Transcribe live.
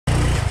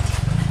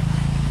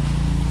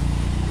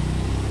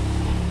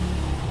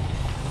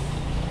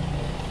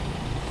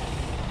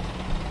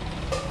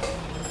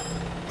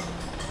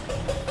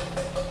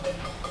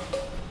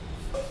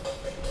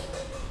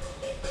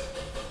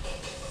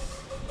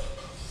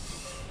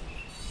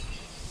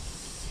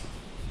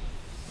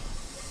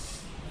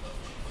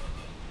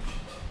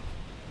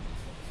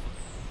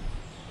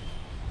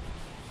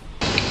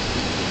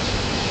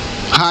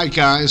Hi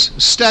guys,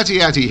 Steady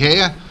Eddie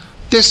here,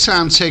 this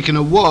time taking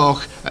a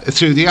walk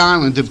through the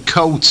island of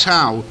Koh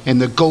Tao in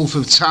the Gulf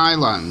of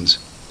Thailand.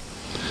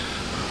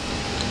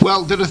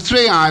 Well, there are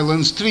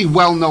three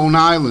well-known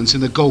islands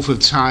in the Gulf of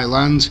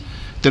Thailand.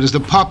 There is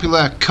the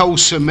popular Koh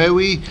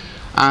Samui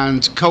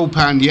and Koh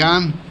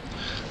Phangan.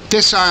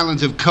 This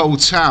island of Koh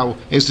Tao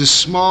is the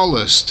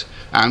smallest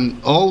and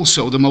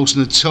also the most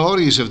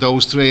notorious of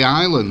those three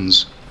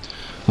islands.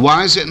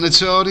 Why is it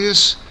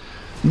notorious?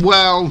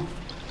 Well,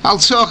 I'll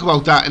talk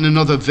about that in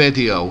another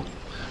video.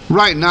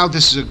 Right now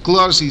this is a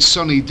gloriously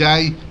sunny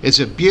day, it's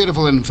a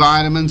beautiful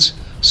environment,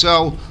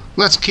 so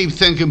let's keep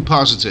thinking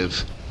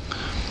positive.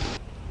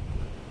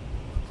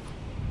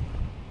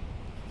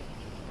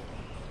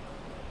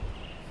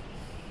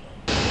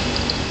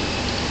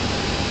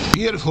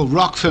 Beautiful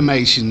rock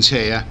formations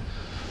here,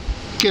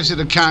 gives it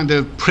a kind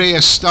of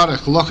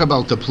prehistoric look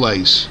about the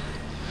place.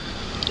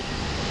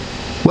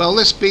 Well,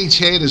 this beach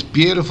here is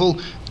beautiful.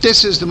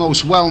 This is the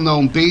most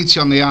well-known beach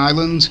on the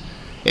island.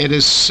 It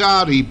is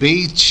Sari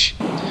Beach,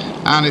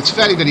 and it's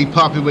very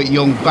popular with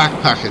young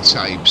backpacker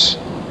types.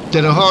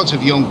 There are hordes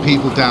of young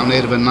people down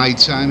here of a night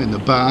time in the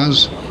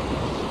bars.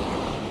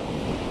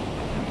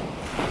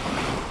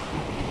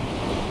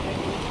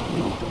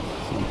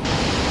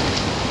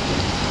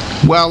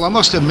 Well, I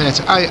must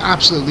admit, I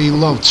absolutely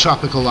love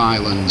tropical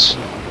islands.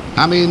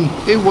 I mean,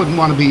 who wouldn't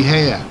want to be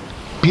here?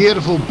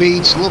 Beautiful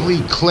beach, lovely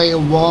clear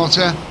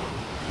water,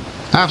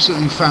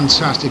 absolutely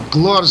fantastic,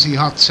 gloriously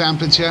hot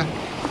temperature.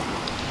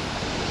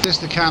 This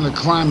is the kind of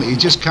climate you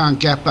just can't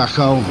get back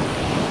home.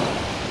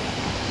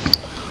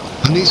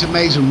 And these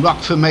amazing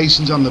rock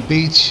formations on the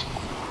beach,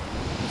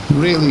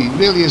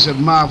 really is a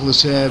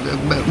marvellous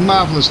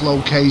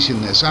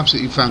location. This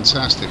absolutely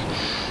fantastic.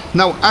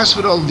 Now, as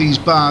for all these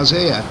bars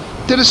here,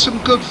 there are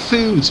some good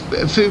food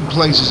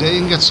places here. You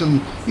can get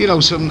some,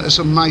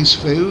 some nice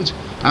food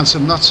and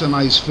some not so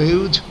nice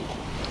food.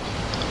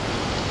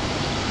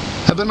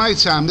 At the night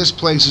time, this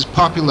place is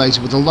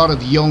populated with a lot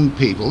of young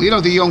people,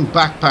 the young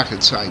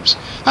backpacker types.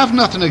 I have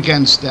nothing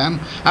against them.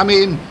 I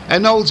mean,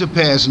 an older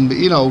person,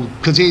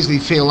 could easily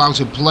feel out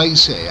of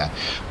place here.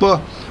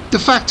 But the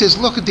fact is,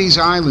 look at these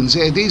islands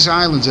here. These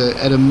islands are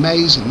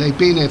amazing. They've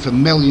been here for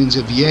millions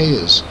of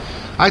years.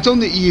 I don't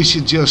think you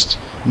should just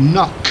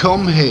not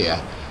come here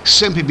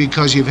simply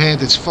because you've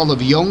heard it's full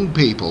of young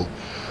people.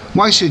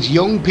 Why should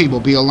young people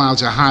be allowed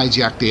to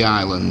hijack the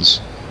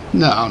islands?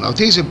 No,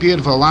 these are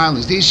beautiful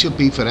islands. These should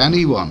be for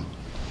anyone.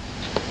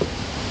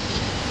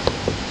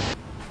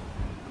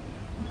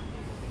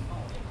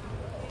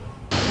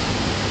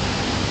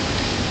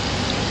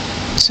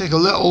 Let's take a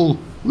little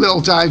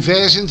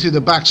diversion through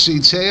the back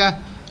streets here.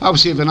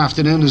 Obviously, of an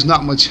afternoon, there's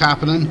not much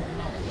happening.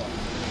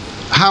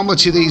 How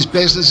much of these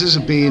businesses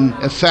are being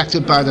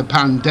affected by the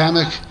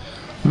pandemic?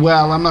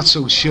 Well, I'm not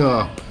so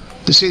sure.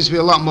 There seems to be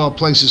a lot more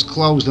places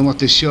closed than what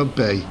there should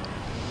be.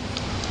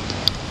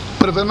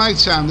 But at the night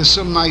time, there's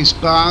some nice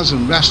bars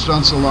and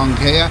restaurants along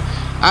here,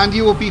 and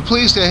you will be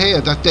pleased to hear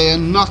that they are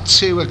not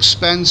too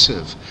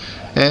expensive.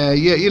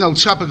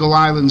 Tropical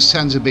islands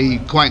tend to be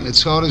quite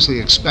notoriously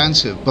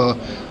expensive, but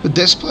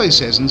this place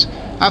isn't.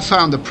 I've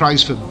found the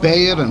price for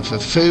beer and for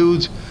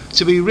food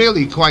to be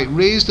really quite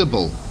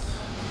reasonable.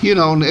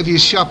 And if you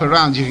shop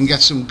around, you can get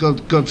some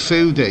good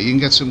food there. You can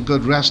get some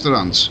good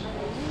restaurants.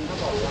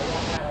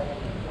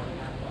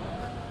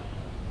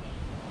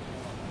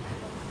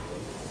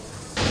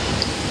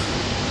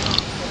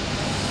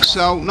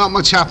 So, not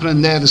much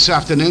happening there this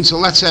afternoon, so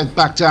let's head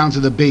back down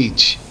to the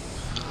beach.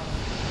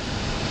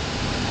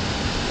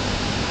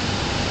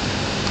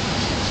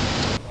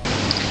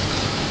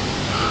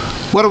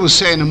 What I was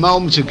saying a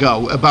moment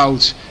ago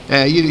about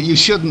you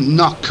shouldn't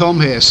not come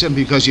here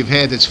simply because you've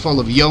heard it's full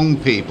of young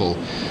people.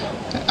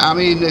 I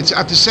mean, it's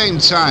at the same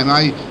time,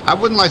 I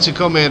wouldn't like to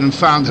come here and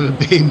find that it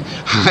had been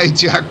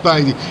hijacked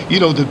by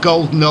the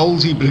Golden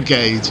Oldie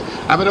Brigade.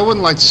 I mean, I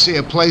wouldn't like to see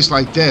a place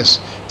like this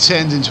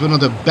turned into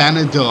another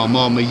Benidorm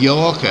or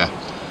Mallorca.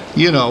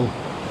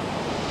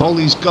 All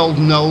these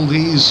golden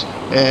oldies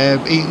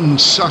eating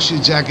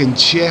sausage, egg and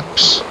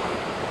chips.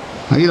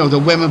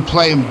 The women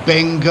playing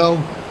bingo.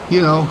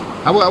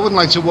 I wouldn't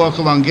like to walk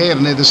along here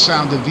and hear the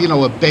sound of,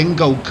 a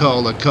bingo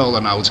caller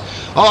calling out,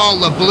 "All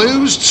the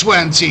blues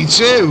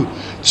 22,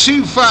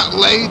 two fat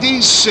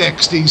ladies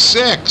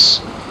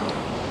 66.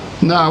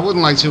 No, I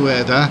wouldn't like to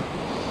hear that.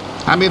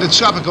 I mean, a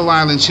tropical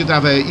island should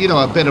have a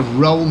bit of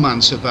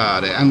romance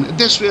about it, and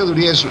this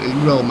really is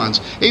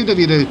romance. Even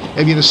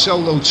if you're a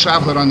solo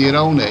traveller on your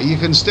own here, you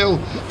can still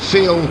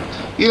feel,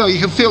 you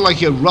can feel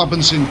like you're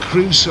Robinson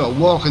Crusoe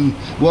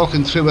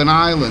walking through an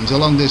island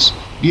along this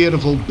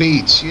beautiful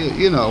beach.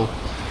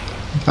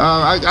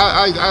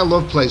 I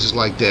love places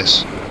like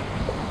this.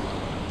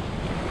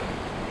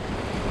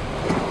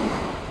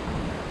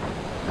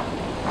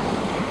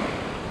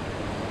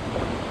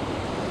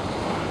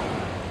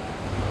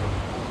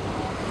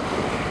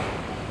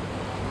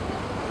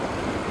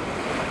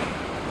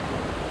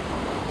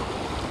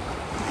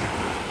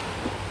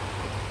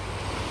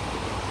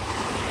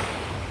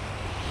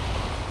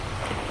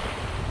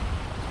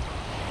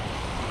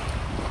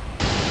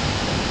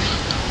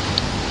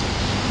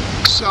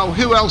 So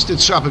who else did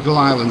tropical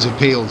islands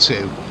appeal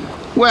to?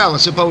 Well, I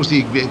suppose they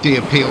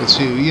appeal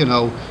to, you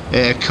know,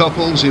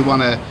 couples who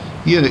want to,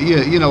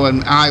 you know,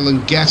 an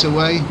island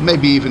getaway,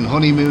 maybe even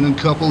honeymooning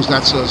couples,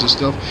 that sort of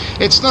stuff.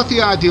 It's not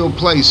the ideal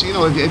place, you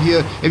know,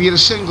 if you're a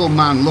single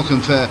man looking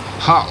for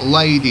hot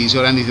ladies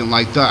or anything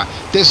like that,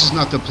 this is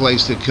not the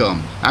place to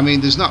come. I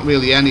mean, there's not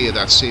really any of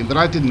that scene, but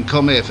I didn't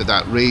come here for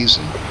that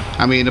reason.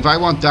 I mean, if I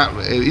want that,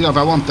 you know, if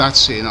I want that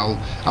scene,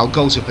 I'll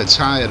go to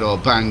Pattaya or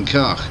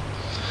Bangkok.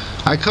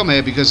 I come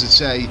here because it's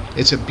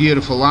a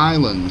beautiful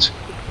island.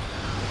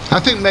 I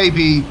think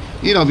maybe,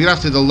 you know, if you're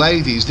after the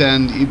ladies,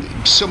 then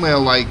somewhere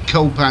like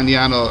Koh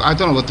Phangan, or I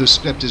don't know what the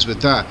script is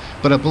with that,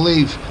 but I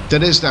believe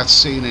there is that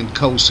scene in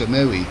Koh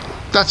Samui.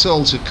 That's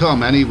all to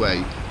come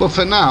anyway. But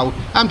for now,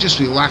 I'm just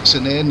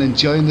relaxing here and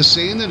enjoying the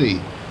scenery.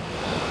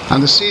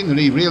 And the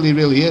scenery really,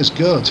 really is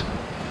good.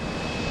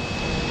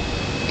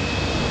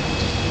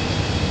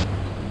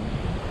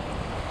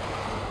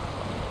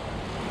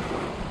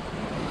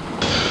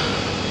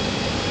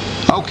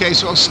 Okay,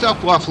 so I'll stop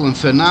waffling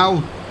for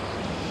now.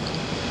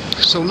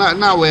 So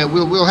now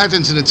we'll head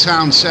into the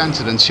town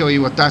centre and show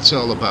you what that's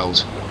all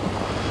about.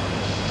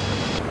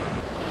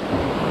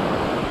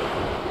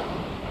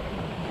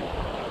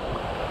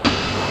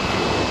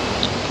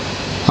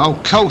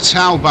 Oh, Koh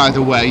Tao, by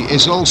the way,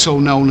 is also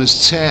known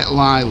as Turtle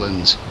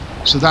Island,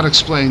 so that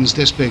explains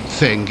this big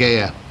thing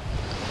here.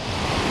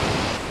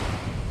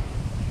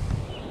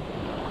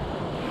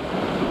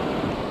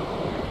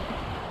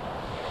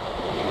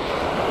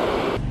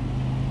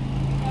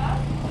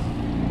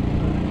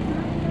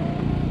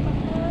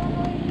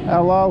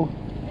 Hello.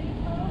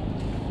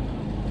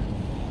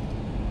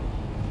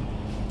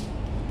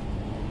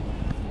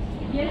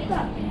 Yes,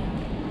 sir.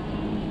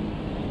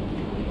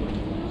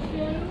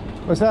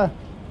 What's that?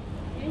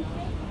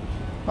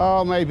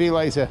 Oh, maybe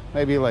later.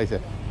 Maybe later.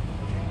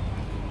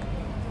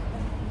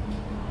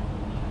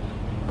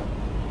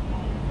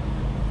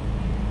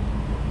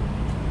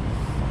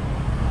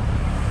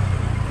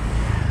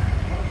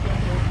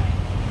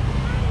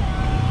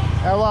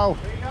 Hello.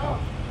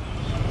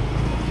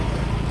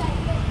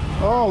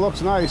 Oh,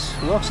 looks nice.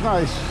 Looks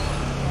nice.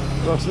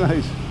 Looks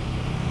nice.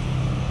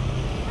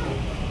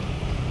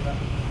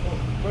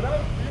 Do you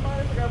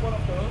mind if I got one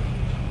of those?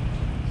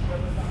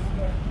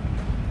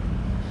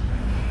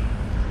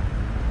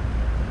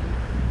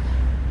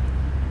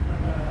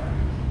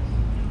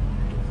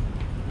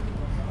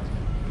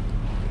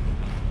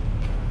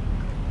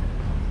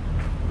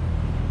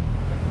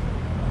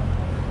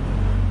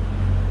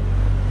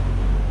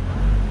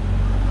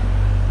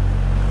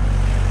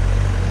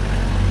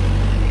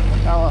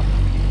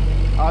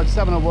 Just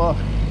having a walk.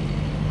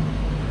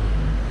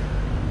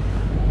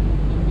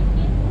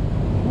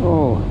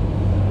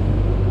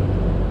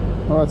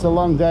 Oh, it's a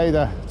long day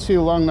there.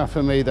 Too long now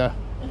for me there.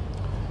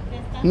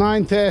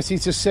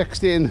 9:30 to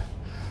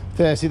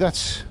 16:30.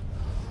 That's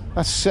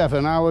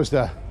 7 hours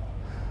there.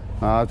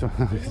 You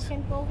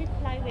can go with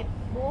private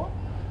boat,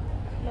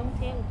 long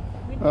tail.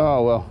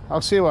 Oh well,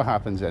 I'll see what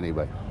happens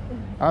anyway.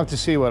 I have to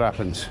see what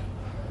happens.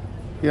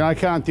 You know, I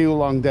can't do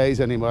long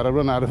days anymore. I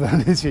run out of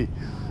energy.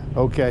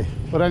 Okay,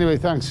 but anyway,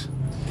 thanks.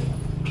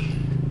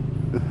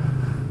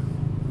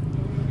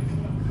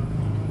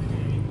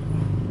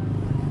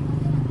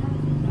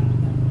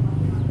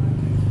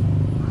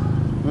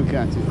 We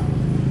can't do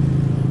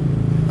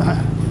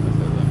that.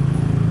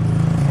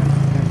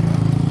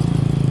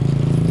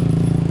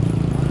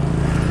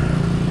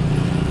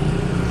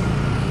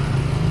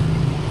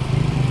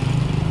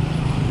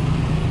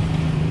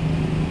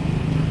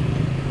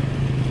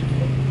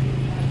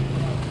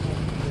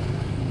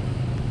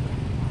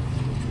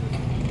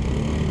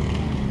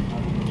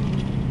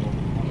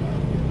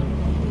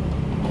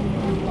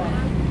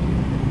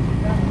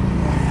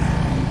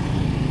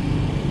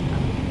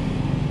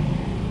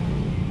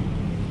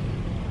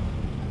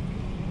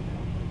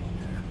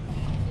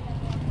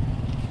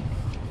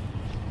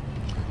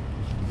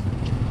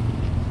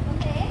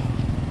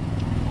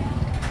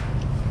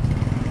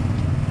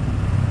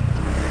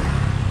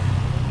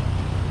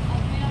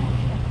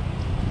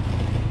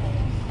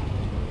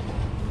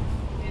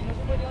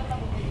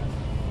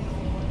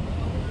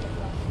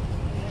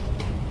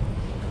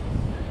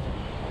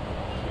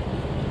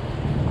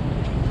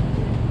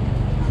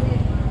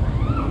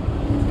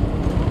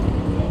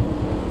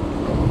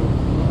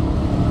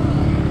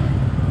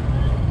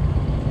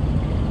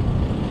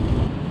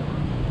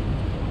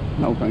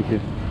 No, thank you.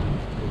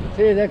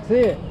 Sí,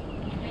 taxi.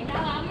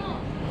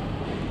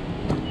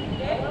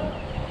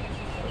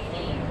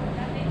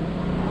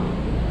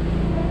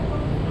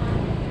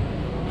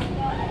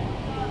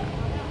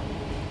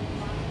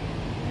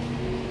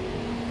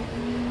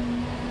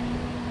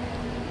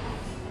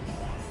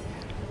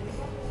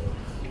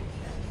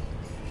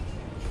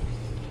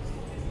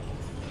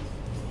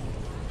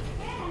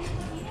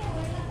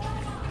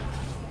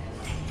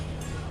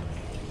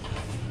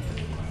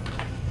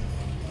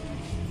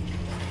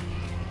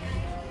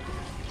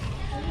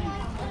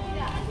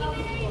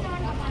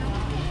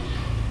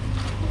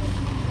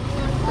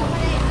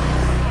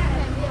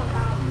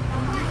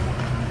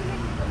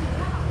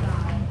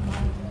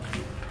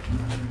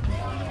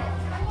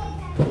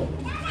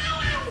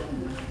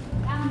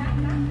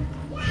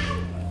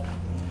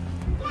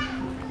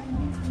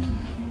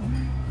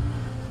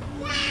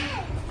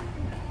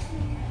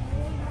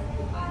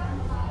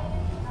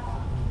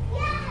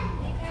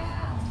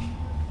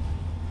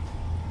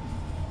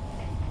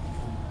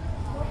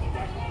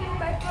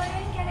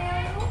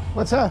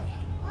 What's that?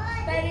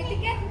 Ferry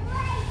ticket?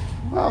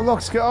 Well,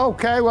 looks good.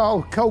 Okay,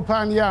 well, Koh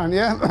Tao, yeah?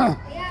 Yeah.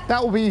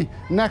 That will be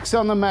next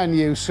on the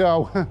menu,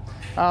 so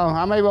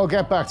I may well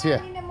get back to you.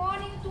 In the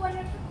morning,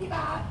 250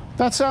 baht.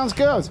 That sounds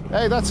good.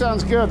 Hey, that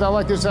sounds good. I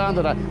like the sound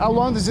of that. How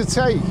long does it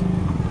take? 1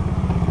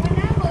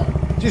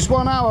 hour. Just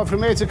 1 hour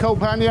from here to Koh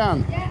Tao?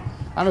 Yeah.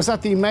 And is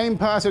that the main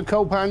part of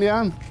Koh Tao?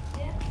 Yeah.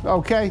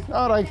 Okay,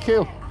 all right,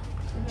 cool.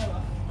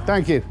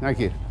 Thank you, thank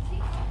you.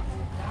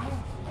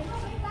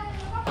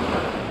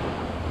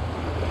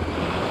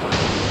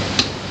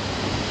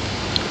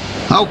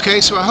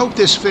 Okay, so I hope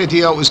this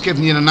video has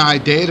given you an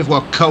idea of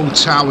what Koh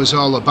Tao is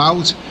all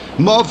about.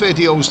 More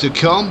videos to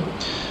come.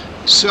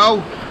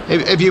 So,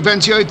 if you've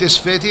enjoyed this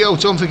video,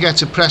 don't forget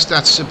to press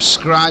that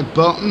subscribe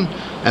button.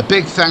 A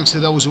big thanks to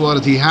those who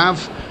already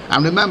have.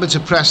 And remember to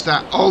press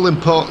that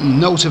all-important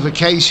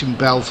notification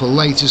bell for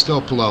latest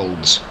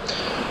uploads.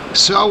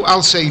 So,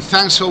 I'll say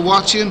thanks for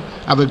watching.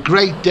 Have a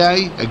great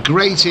day, a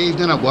great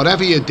evening at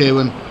whatever you're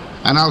doing.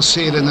 And I'll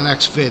see you in the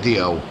next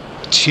video.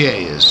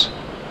 Cheers.